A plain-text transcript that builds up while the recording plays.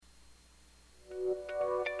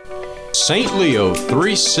St. Leo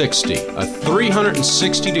 360, a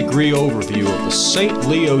 360-degree overview of the St.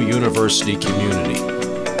 Leo University community.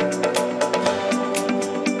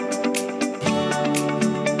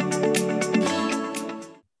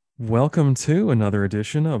 Welcome to another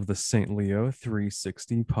edition of the St. Leo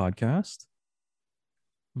 360 podcast.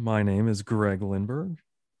 My name is Greg Lindberg.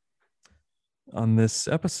 On this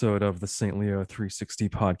episode of the St. Leo 360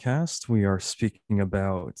 podcast, we are speaking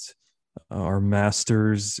about our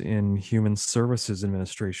Master's in Human Services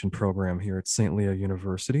Administration program here at St. Leo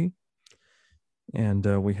University. And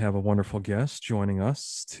we have a wonderful guest joining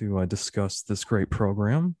us to discuss this great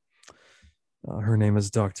program. Her name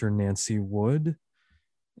is Dr. Nancy Wood,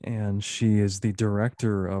 and she is the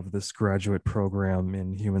director of this graduate program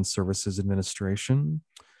in Human Services Administration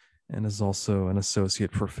and is also an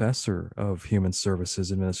associate professor of Human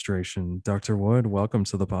Services Administration. Dr. Wood, welcome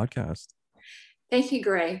to the podcast. Thank you,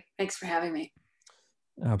 Gray. Thanks for having me.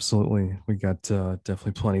 Absolutely. We got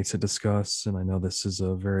definitely plenty to discuss, and I know this is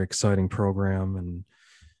a very exciting program and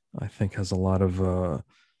I think has a lot of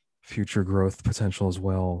future growth potential as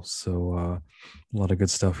well. So a lot of good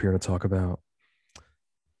stuff here to talk about.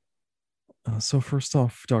 So first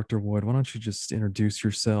off, Dr. Wood, why don't you just introduce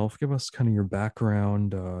yourself, give us kind of your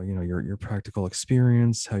background, your practical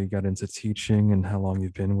experience, how you got into teaching and how long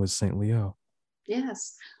you've been with St. Leo.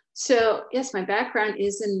 Yes. So, yes, my background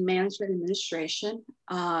is in management administration.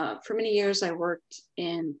 For many years, I worked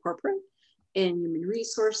in corporate, in human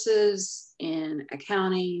resources, in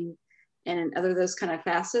accounting, and in other those kind of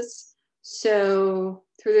facets. So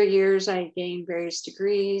through the years, I gained various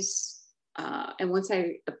degrees. And once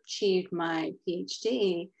I achieved my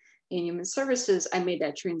PhD in human services, I made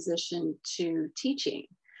that transition to teaching.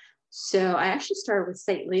 So I actually started with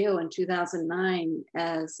St. Leo in 2009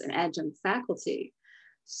 as an adjunct faculty.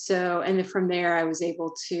 So, and then from there, I was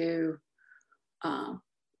able to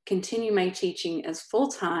continue my teaching as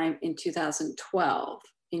full-time in 2012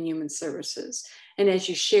 in human services. And as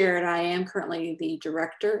you shared, I am currently the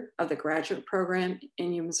director of the graduate program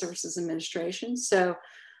in human services administration. So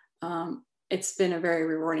it's been a very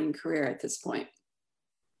rewarding career at this point.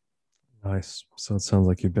 Nice. So it sounds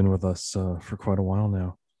like you've been with us for quite a while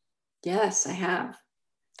now. Yes, I have.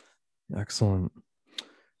 Excellent.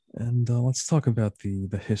 And let's talk about the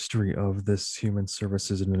history of this Human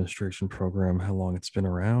Services Administration program, how long it's been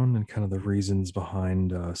around, and kind of the reasons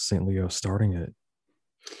behind St. Leo starting it.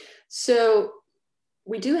 So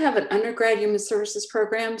we do have an undergrad human services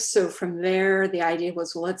program. So from there, the idea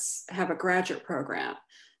was, well, let's have a graduate program.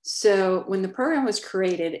 So when the program was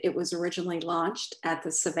created, it was originally launched at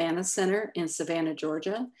the Savannah Center in Savannah,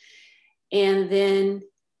 Georgia. And then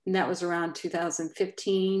that was around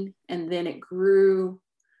 2015. And then it grew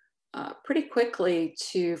pretty quickly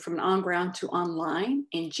from on-ground to online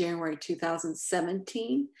in January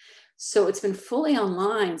 2017. So it's been fully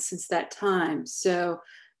online since that time. So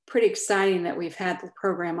pretty exciting that we've had the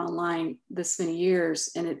program online this many years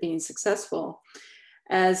and it being successful.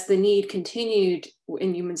 As the need continued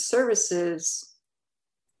in human services,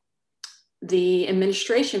 the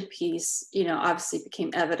administration piece, obviously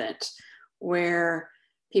became evident, where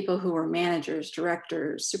people who were managers,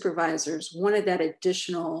 directors, supervisors wanted that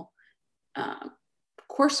additional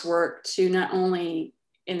coursework to not only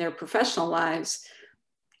in their professional lives,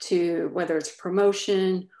 to whether it's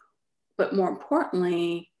promotion, but more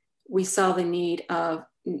importantly, we saw the need of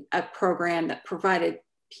a program that provided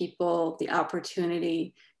people the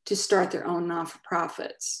opportunity to start their own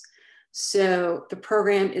non-for-profits. So the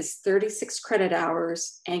program is 36 credit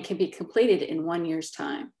hours and can be completed in 1 year's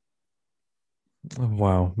time.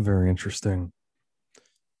 Wow, very interesting.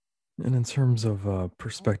 And in terms of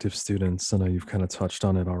prospective students, I know you've kind of touched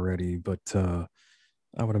on it already, but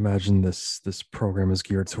I would imagine this program is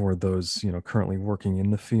geared toward those, currently working in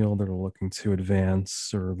the field that are looking to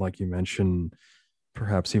advance, or like you mentioned,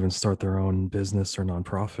 perhaps even start their own business or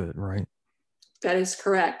nonprofit, right? That is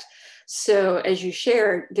correct. So as you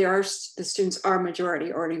shared, the students are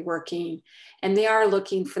majority already working, and they are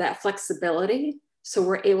looking for that flexibility. So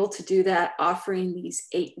we're able to do that, offering these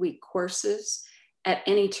 8-week courses at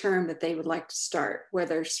any term that they would like to start,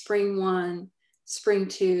 whether spring 1, spring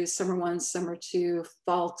 2, summer 1, summer 2,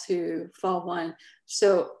 fall 2, fall 1.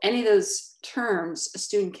 So any of those terms, a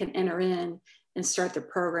student can enter in and start the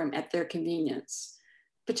program at their convenience,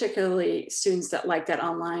 particularly students that like that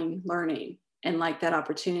online learning and like that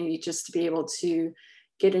opportunity just to be able to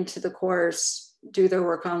get into the course, do their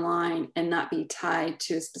work online, and not be tied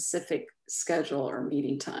to a specific schedule or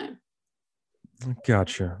meeting time.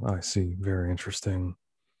 Gotcha. I see. Very interesting.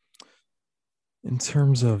 In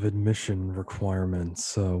terms of admission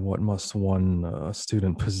requirements, what must one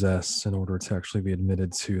student possess in order to actually be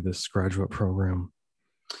admitted to this graduate program?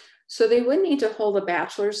 So they would need to hold a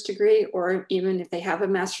bachelor's degree, or even if they have a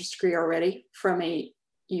master's degree already from a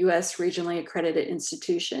US regionally accredited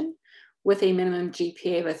institution with a minimum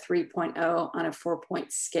GPA of a 3.0 on a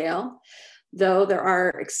 4-point scale, though there are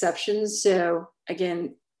exceptions. So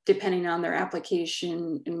again, depending on their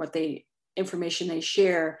application and what information they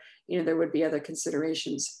share, there would be other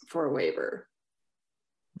considerations for a waiver.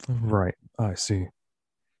 Right, I see.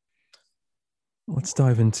 Let's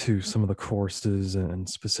dive into some of the courses and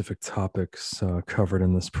specific topics covered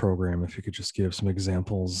in this program. If you could just give some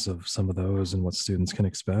examples of some of those and what students can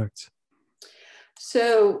expect.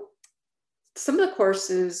 So some of the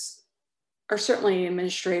courses are certainly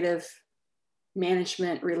administrative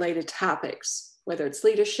management related topics, whether it's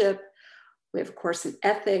leadership. We have a course in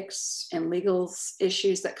ethics and legal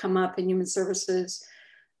issues that come up in human services.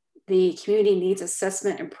 The community needs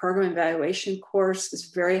assessment and program evaluation course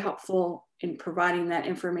is very helpful in providing that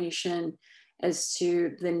information as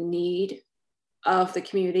to the need of the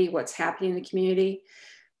community, what's happening in the community.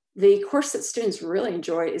 The course that students really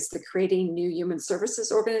enjoy is the Creating New Human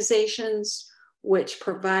Services Organizations, which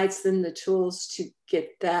provides them the tools to get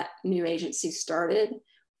that new agency started,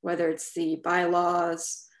 whether it's the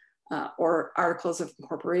bylaws or articles of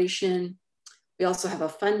incorporation. We also have a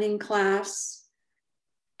funding class,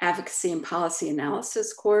 advocacy and policy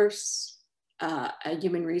analysis course, a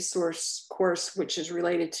human resource course, which is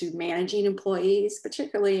related to managing employees,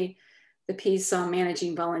 particularly the piece on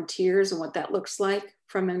managing volunteers and what that looks like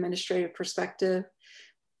from an administrative perspective.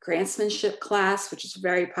 Grantsmanship class, which is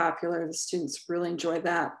very popular. The students really enjoy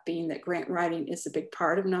that, being that grant writing is a big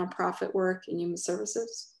part of nonprofit work in human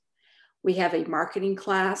services. We have a marketing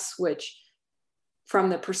class, which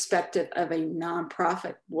from the perspective of a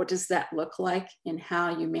nonprofit, what does that look like and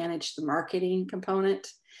how you manage the marketing component?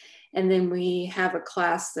 And then we have a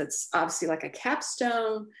class that's obviously like a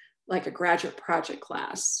capstone, like a graduate project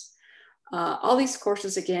class. All these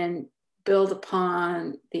courses, again, build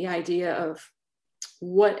upon the idea of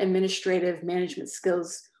what administrative management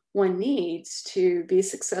skills one needs to be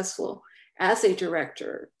successful as a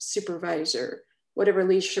director, supervisor, whatever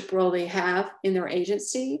leadership role they have in their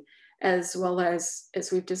agency, as well as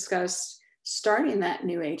we've discussed, starting that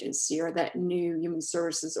new agency or that new human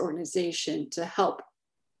services organization to help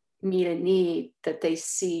meet a need that they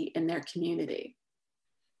see in their community.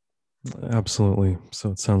 Absolutely.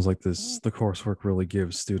 So it sounds like the coursework really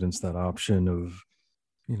gives students that option of,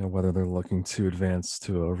 whether they're looking to advance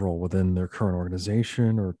to a role within their current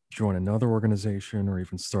organization or join another organization or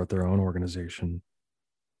even start their own organization.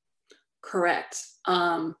 Correct.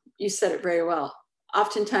 You said it very well.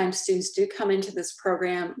 Oftentimes students do come into this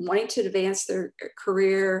program wanting to advance their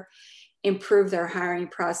career, improve their hiring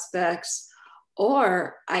prospects,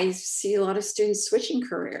 or I see a lot of students switching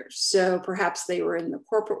careers. So perhaps they were in the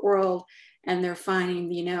corporate world and they're finding,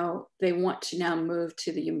 they want to now move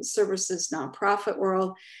to the human services nonprofit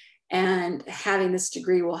world, and having this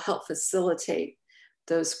degree will help facilitate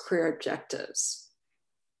those career objectives.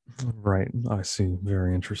 Right. I see.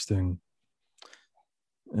 Very interesting.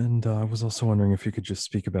 And I was also wondering if you could just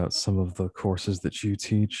speak about some of the courses that you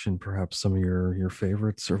teach and perhaps some of your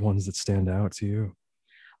favorites or ones that stand out to you.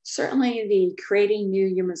 Certainly the Creating New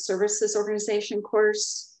Human Services Organization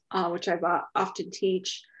course, which I often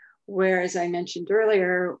teach, where, as I mentioned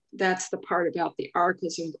earlier, that's the part about the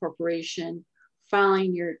articles of incorporation,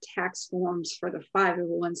 filing your tax forms for the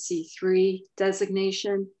 501c3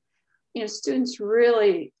 designation. Students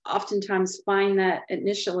really oftentimes find that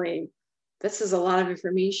initially, this is a lot of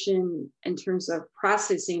information in terms of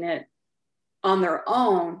processing it on their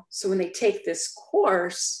own. So when they take this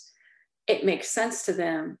course, it makes sense to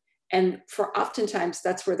them. And for oftentimes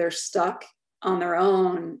that's where they're stuck on their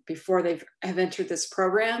own before they have entered this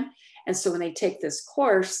program. And so when they take this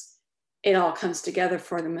course, it all comes together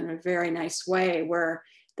for them in a very nice way where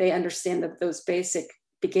they understand that those basic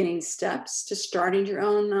beginning steps to starting your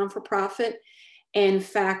own non-for-profit. And in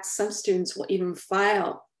fact, some students will even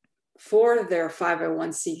file for their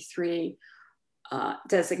 501c3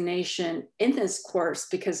 designation in this course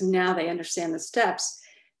because now they understand the steps,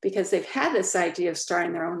 because they've had this idea of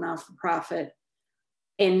starting their own non-for-profit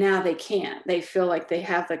and now they can't. They feel like they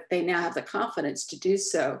now have the confidence to do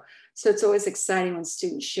so. So it's always exciting when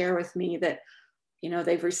students share with me that,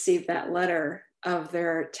 they've received that letter of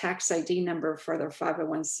their tax ID number for their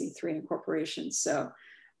 501c3 incorporation. So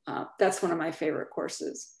that's one of my favorite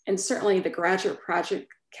courses. And certainly the graduate project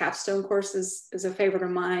capstone course is a favorite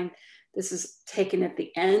of mine. This is taken at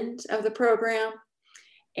the end of the program.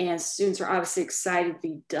 And students are obviously excited to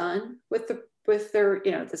be done with the with their,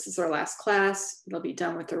 this is their last class. They'll be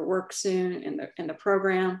done with their work soon in the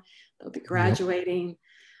program. They'll be graduating.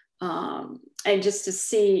 And just to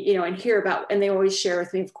see, and hear about, and they always share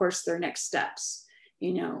with me, of course, their next steps,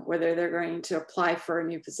 whether they're going to apply for a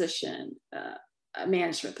new position, a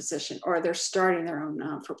management position, or they're starting their own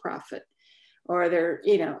non-for-profit, or they're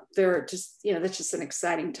just, that's just an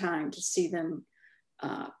exciting time to see them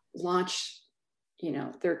launch,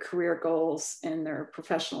 their career goals and their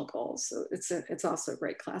professional goals. So it's also a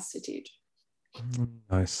great class to teach.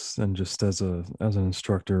 Nice. And just as an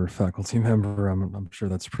instructor, faculty member, I'm sure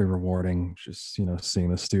that's pretty rewarding. Just seeing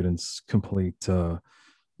the students complete the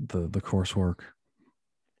coursework.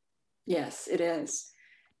 Yes, it is.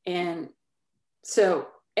 And so,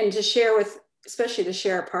 and to share especially to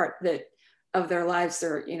share a part of their lives,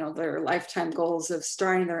 their lifetime goals of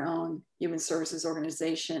starting their own human services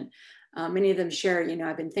organization. Many of them share,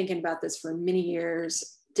 I've been thinking about this for many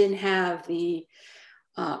years, didn't have the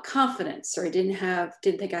confidence, or I didn't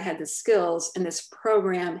think I had the skills, and this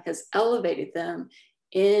program has elevated them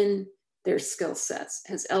in their skill sets,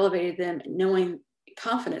 has elevated them knowing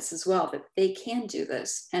confidence as well, that they can do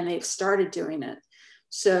this, and they've started doing it.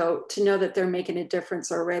 So to know that they're making a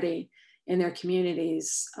difference already in their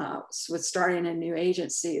communities with starting a new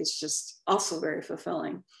agency is just also very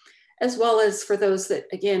fulfilling. As well as for those that,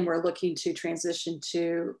 again, were looking to transition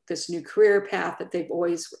to this new career path that they've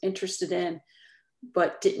always were interested in,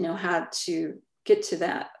 but didn't know how to get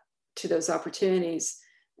to those opportunities.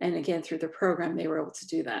 And again, through the program, they were able to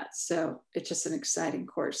do that. So it's just an exciting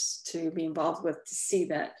course to be involved with, to see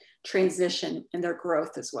that transition and their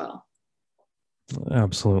growth as well.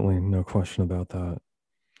 Absolutely. No question about that.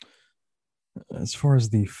 As far as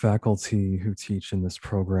the faculty who teach in this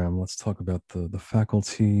program, let's talk about the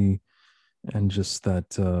faculty and just that,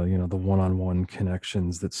 the one-on-one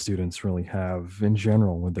connections that students really have in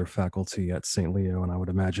general with their faculty at St. Leo, and I would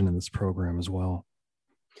imagine in this program as well.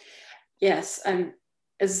 Yes,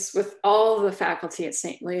 as with all the faculty at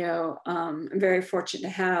St. Leo, I'm very fortunate to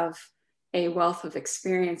have a wealth of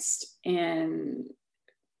experienced and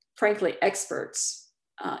frankly experts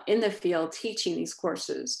in the field teaching these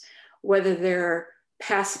courses, whether their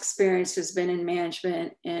past experience has been in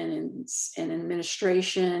management and in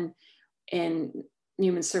administration in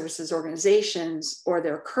human services organizations, or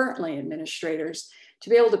they're currently administrators, to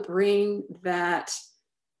be able to bring that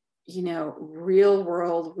real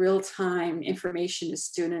world, real time information to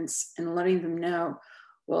students and letting them know,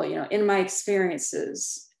 well, in my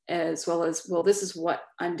experiences, as well as, well, this is what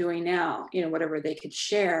I'm doing now, whatever they could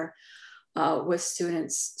share with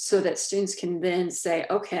students, so that students can then say,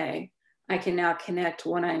 okay, I can now connect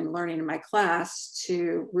what I'm learning in my class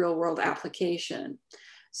to real world application.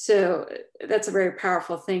 So that's a very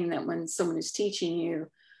powerful thing, that when someone is teaching you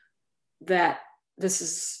that this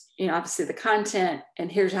is, obviously the content, and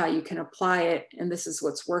here's how you can apply it, and this is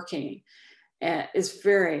what's working, is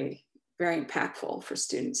very, very impactful for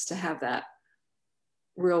students to have that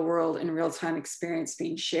real world and real time experience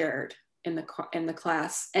being shared in the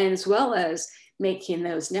class, and as well as making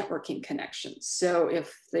those networking connections. So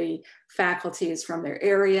if the faculty is from their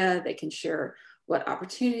area, they can share what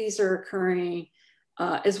opportunities are occurring,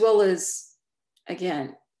 as well as,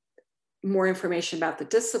 again, more information about the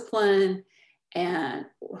discipline and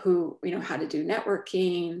how to do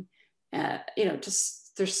networking.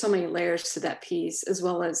 Just there's so many layers to that piece, as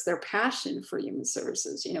well as their passion for human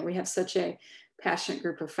services. We have such a passionate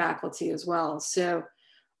group of faculty as well. So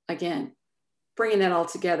again, bringing that all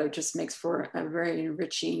together just makes for a very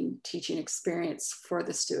enriching teaching experience for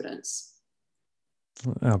the students.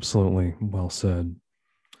 Absolutely. Well said.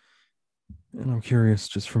 And I'm curious,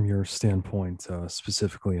 just from your standpoint,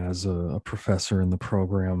 specifically as a professor in the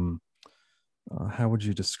program, how would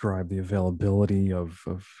you describe the availability of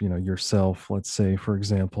yourself, let's say, for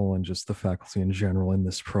example, and just the faculty in general in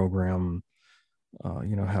this program?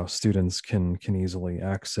 How students can easily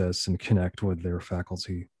access and connect with their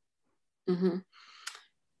faculty. Mm-hmm.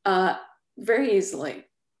 Very easily.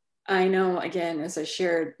 I know, again, as I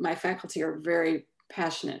shared, my faculty are very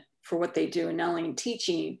passionate for what they do, and not only in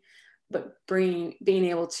teaching, but being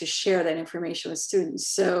able to share that information with students.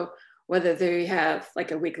 So whether they have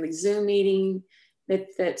like a weekly Zoom meeting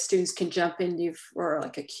that students can jump into for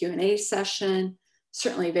like a Q&A session,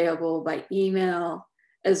 certainly available by email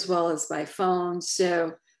as well as by phone.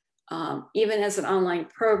 So even as an online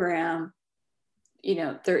program,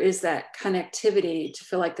 there is that connectivity to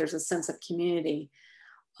feel like there's a sense of community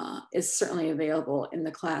is certainly available in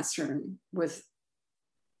the classroom with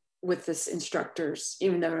this instructors,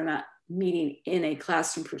 even though they're not meeting in a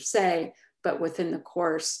classroom per se, but within the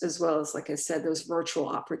course, as well as, like I said, those virtual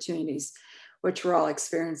opportunities, which we're all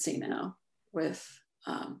experiencing now. with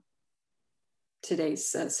today's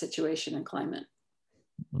situation and climate.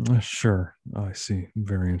 Sure. I see.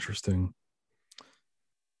 Very interesting.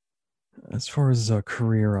 As far as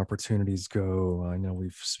career opportunities go, I know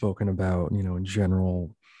we've spoken about, in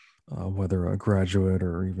general, whether a graduate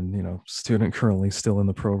or even, student currently still in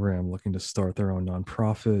the program looking to start their own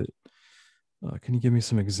nonprofit. Can you give me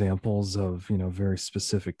some examples of, very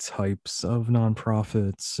specific types of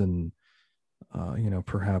nonprofits and,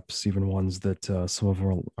 perhaps even ones that some of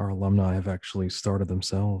our alumni have actually started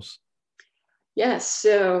themselves? Yes.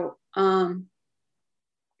 So I've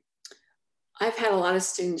had a lot of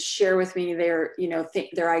students share with me their,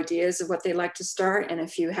 their ideas of what they'd like to start, and a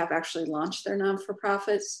few have actually launched their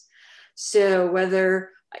non-for-profits. So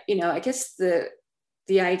whether, I guess the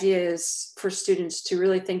idea is for students to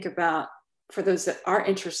really think about, for those that are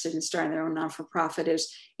interested in starting their own non-for-profit,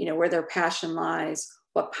 is, where their passion lies,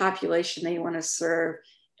 what population they want to serve,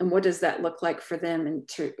 and what does that look like for them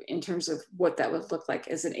in terms of what that would look like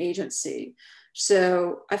as an agency.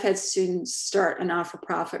 So I've had students start a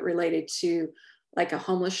non-for-profit related to like a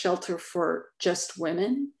homeless shelter for just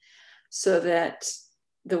women, so that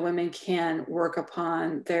the women can work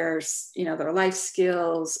upon their life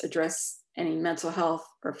skills, address any mental health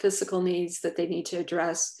or physical needs that they need to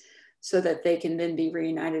address, so that they can then be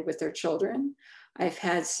reunited with their children. I've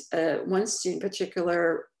had one student in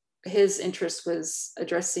particular, his interest was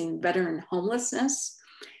addressing veteran homelessness.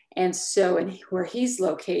 And so where he's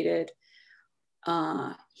located,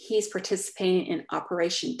 he's participating in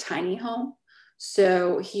Operation Tiny Home.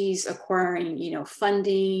 So he's acquiring,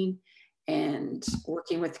 funding and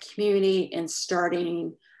working with the community and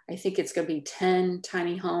starting, I think it's going to be 10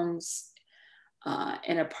 tiny homes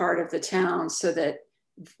in a part of the town,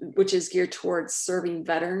 which is geared towards serving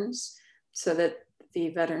veterans, so that the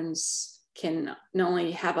veterans can not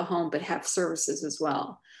only have a home, but have services as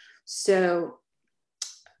well. So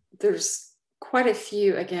there's quite a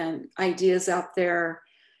few, again, ideas out there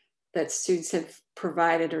that students have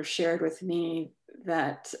provided or shared with me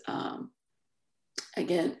that,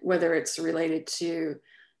 again, whether it's related to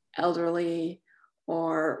elderly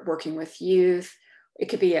or working with youth, it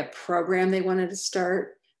could be a program they wanted to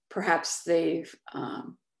start. Perhaps they've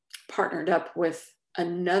partnered up with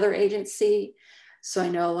another agency. So I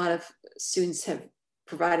know a lot of students have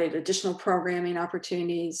provided additional programming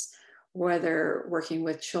opportunities, whether working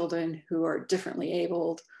with children who are differently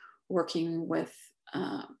abled, working with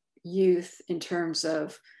youth in terms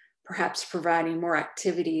of perhaps providing more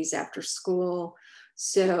activities after school.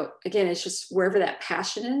 So again, it's just wherever that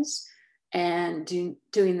passion is, and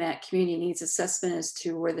doing that community needs assessment as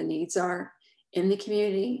to where the needs are in the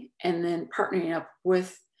community, and then partnering up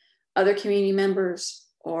with other community members,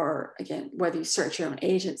 or again, whether you start your own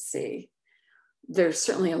agency. There's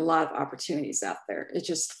certainly a lot of opportunities out there. It's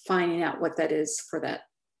just finding out what that is for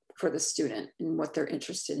the student and what they're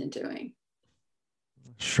interested in doing.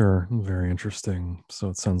 Sure. Very interesting. So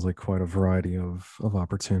it sounds like quite a variety of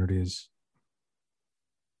opportunities.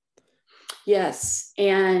 Yes.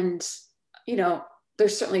 And,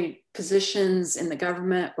 there's certainly positions in the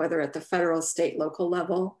government, whether at the federal, state, local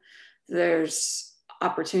level. There's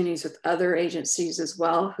opportunities with other agencies as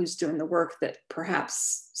well, who's doing the work that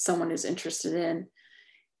perhaps someone is interested in.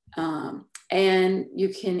 And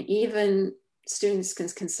students can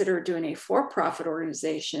consider doing a for-profit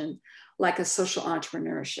organization like a social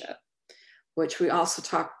entrepreneurship, which we also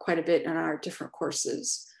talk quite a bit in our different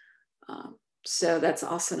courses. So that's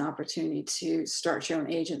also an opportunity to start your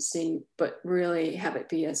own agency, but really have it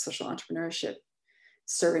be a social entrepreneurship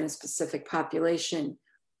serving a specific population.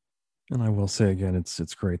 And I will say again,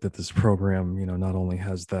 it's great that this program, not only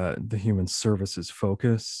has the human services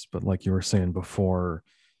focus, but like you were saying before,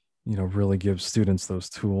 really gives students those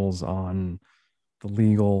tools on the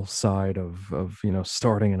legal side of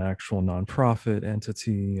starting an actual nonprofit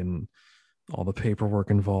entity and all the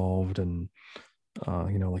paperwork involved. And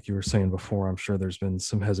like you were saying before, I'm sure there's been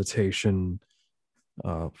some hesitation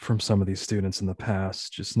from some of these students in the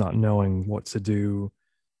past, just not knowing what to do,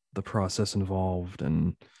 the process involved.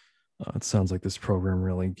 And it sounds like this program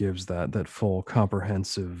really gives that full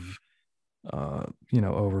comprehensive,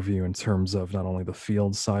 overview in terms of not only the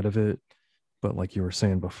field side of it, but like you were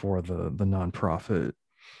saying before, the nonprofit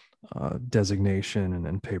designation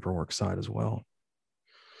and paperwork side as well.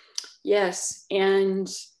 Yes. And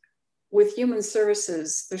with human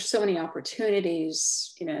services, there's so many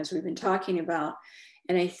opportunities, as we've been talking about.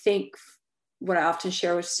 And I think what I often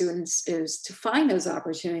share with students is to find those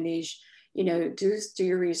opportunities, do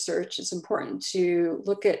your research. It's important to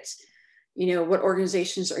look at, what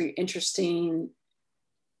organizations are you interested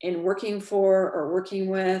in working for or working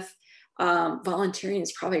with. Volunteering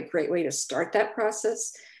is probably a great way to start that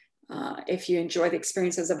process. If you enjoy the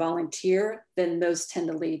experience as a volunteer, then those tend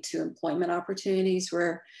to lead to employment opportunities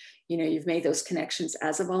where, you've made those connections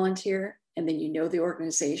as a volunteer, and then the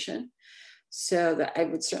organization. So that I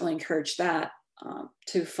would certainly encourage that,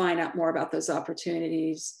 to find out more about those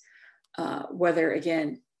opportunities, whether,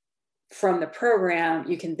 again, from the program,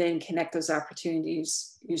 you can then connect those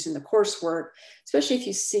opportunities using the coursework, especially if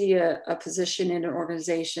you see a position in an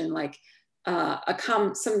organization, like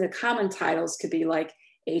some of the common titles could be like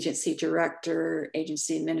agency director,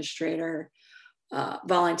 agency administrator,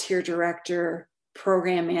 volunteer director,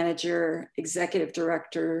 program manager, executive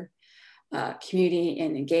director, community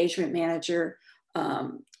and engagement manager.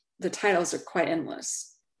 The titles are quite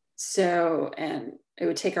endless. So, and it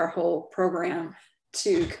would take our whole program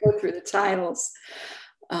to go through the titles.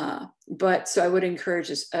 But so I would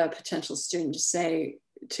encourage a potential student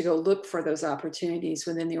to go look for those opportunities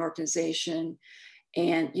within the organization,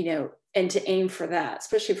 and, and to aim for that,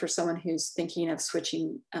 especially for someone who's thinking of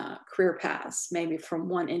switching career paths, maybe from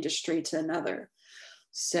one industry to another.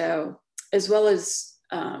 So, as well as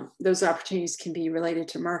those opportunities can be related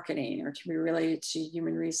to marketing, or can be related to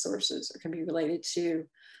human resources, or can be related to,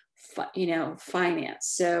 finance.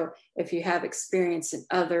 So if you have experience in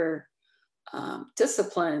other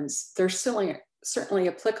disciplines, they're certainly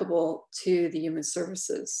applicable to the human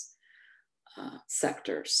services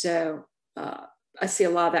sector. So I see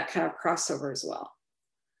a lot of that kind of crossover as well.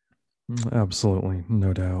 Absolutely,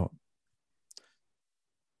 no doubt.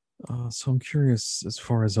 So I'm curious, as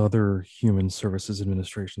far as other human services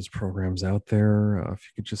administrations programs out there, if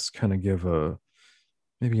you could just kind of give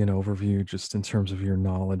maybe an overview, just in terms of your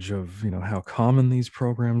knowledge of, how common these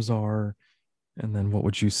programs are, and then what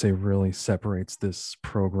would you say really separates this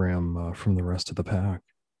program from the rest of the pack?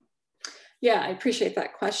 Yeah, I appreciate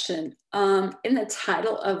that question. In the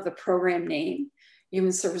title of the program name,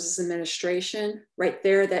 Human Services Administration, right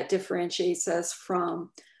there, that differentiates us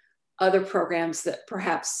from other programs that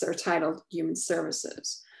perhaps are titled Human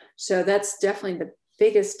Services. So that's definitely the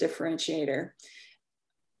biggest differentiator.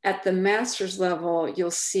 At the master's level, you'll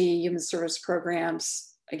see human service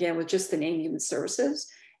programs, again, with just the name Human Services,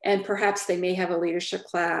 and perhaps they may have a leadership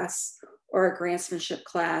class or a grantsmanship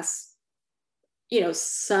class,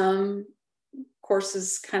 some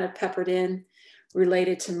courses kind of peppered in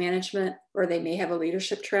related to management, or they may have a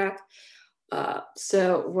leadership track.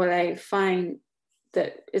 So what I find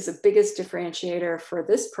that is the biggest differentiator for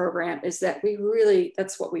this program is that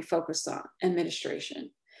that's what we focus on, administration.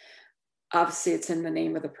 Obviously, it's in the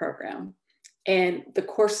name of the program, and the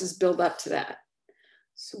courses build up to that.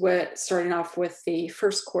 So we're starting off with the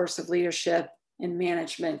first course of leadership and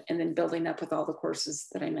management, and then building up with all the courses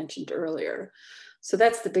that I mentioned earlier. So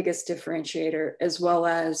that's the biggest differentiator, as well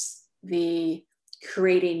as the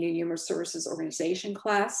creating new human services organization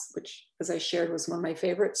class, which, as I shared, was one of my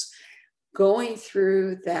favorites. Going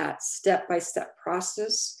through that step-by-step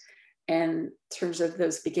process, and in terms of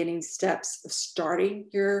those beginning steps of starting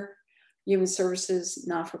your human services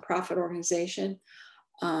not-for-profit organization.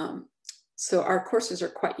 So our courses are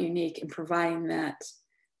quite unique in providing that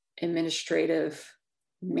administrative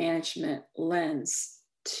management lens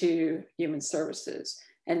to human services,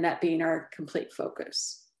 and that being our complete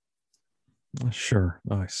focus. Sure,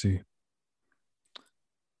 I see.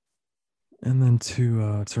 And then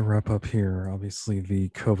to wrap up here, obviously the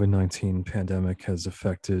COVID-19 pandemic has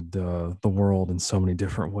affected the world in so many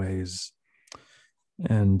different ways.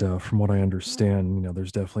 And from what I understand,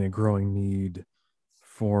 there's definitely a growing need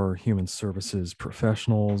for human services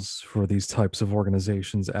professionals, for these types of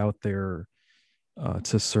organizations out there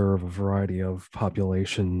to serve a variety of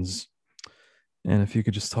populations. And if you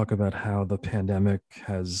could just talk about how the pandemic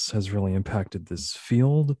has really impacted this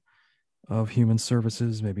field of human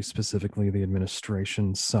services, maybe specifically the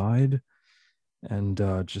administration side, and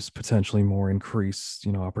just potentially more increased,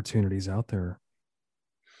 opportunities out there.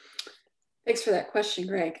 Thanks for that question,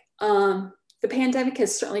 Greg. The pandemic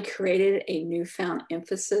has certainly created a newfound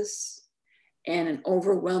emphasis and an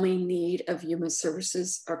overwhelming need of human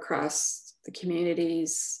services across the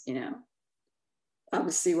communities,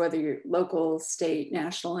 obviously, whether you're local, state,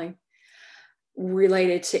 nationally,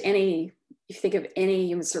 related to if you think of any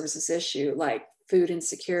human services issue like food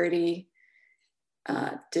insecurity,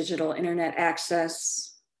 digital internet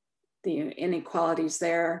access, the inequalities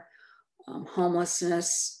there,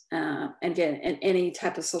 homelessness, and again, and any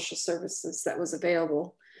type of social services that was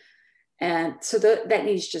available. And so that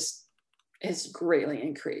needs just has greatly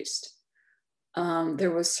increased.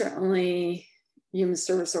 There was certainly human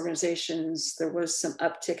service organizations, there was some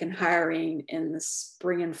uptick in hiring in the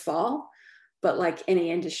spring and fall, but like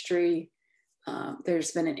any industry,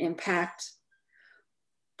 there's been an impact,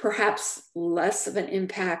 perhaps less of an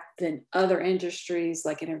impact than other industries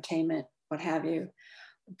like entertainment, what have you.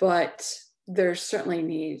 But there's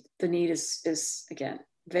certainly the need is again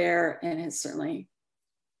there, and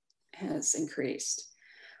has increased.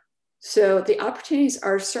 So the opportunities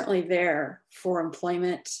are certainly there for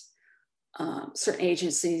employment. Certain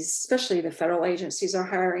agencies, especially the federal agencies, are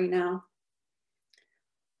hiring now.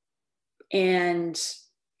 And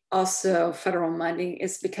also federal money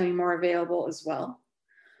is becoming more available as well.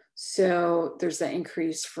 So there's an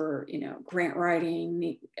increase for, grant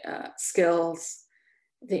writing skills,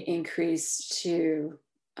 the increase to,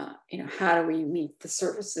 how do we meet the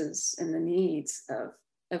services and the needs of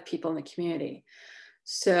people in the community.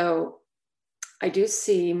 So I do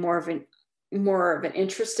see more of an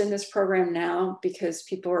interest in this program now, because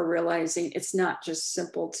people are realizing it's not just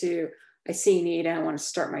simple to, I see need and I want to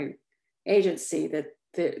start my agency, that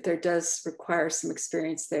there does require some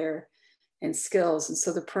experience there and skills. And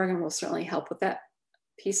so the program will certainly help with that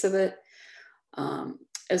piece of it,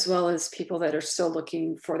 as well as people that are still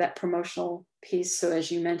looking for that promotional piece. So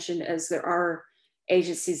as you mentioned, as there are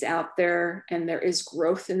agencies out there and there is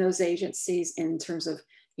growth in those agencies in terms of,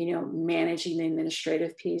 managing the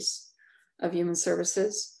administrative piece of human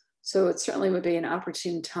services. So it certainly would be an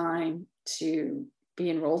opportune time to be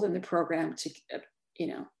enrolled in the program to,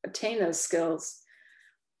 obtain those skills.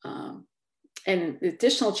 And the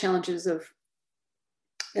additional challenges of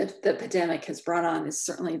that the pandemic has brought on is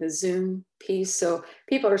certainly the Zoom piece. So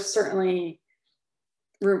people are certainly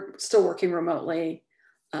still working remotely.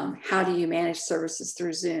 How do you manage services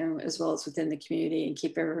through Zoom as well as within the community and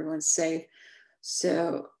keep everyone safe?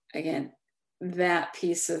 So again, that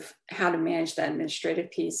piece of how to manage that administrative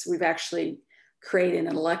piece, we've actually created an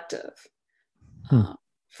elective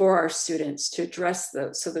for our students to address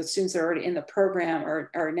those. So the students that are already in the program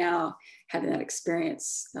are now having that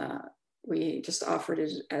experience. We just offered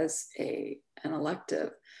it as an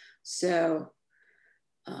elective. So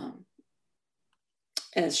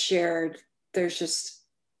as shared, there's just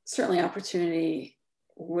certainly opportunity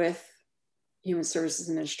with Human Services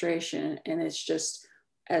Administration. And it's just,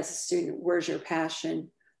 as a student, where's your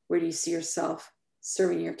passion? Where do you see yourself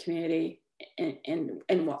serving your community,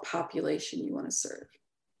 and what population you want to serve?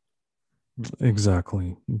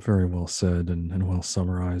 Exactly. Very well said and well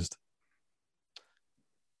summarized.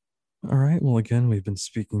 All right. Well, again, we've been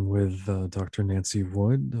speaking with Dr. Nancy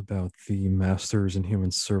Wood about the Masters in Human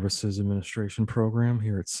Services Administration program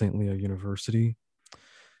here at St. Leo University.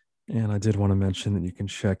 And I did want to mention that you can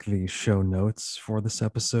check the show notes for this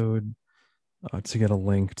episode to get a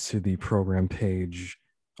link to the program page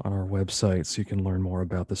on our website, so you can learn more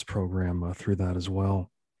about this program through that as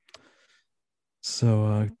well.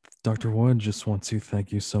 So, Dr. Wood, just want to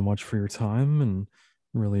thank you so much for your time, and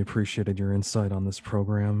really appreciated your insight on this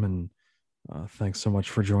program. And thanks so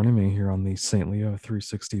much for joining me here on the St. Leo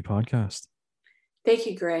 360 podcast. Thank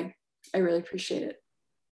you, Greg. I really appreciate it.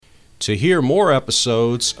 To hear more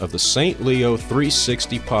episodes of the St. Leo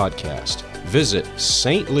 360 podcast, visit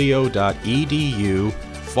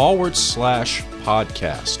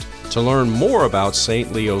stleo.edu/podcast. To learn more about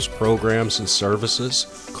St. Leo's programs and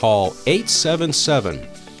services, call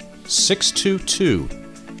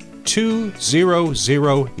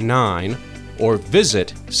 877-622-2009 or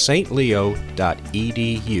visit stleo.edu.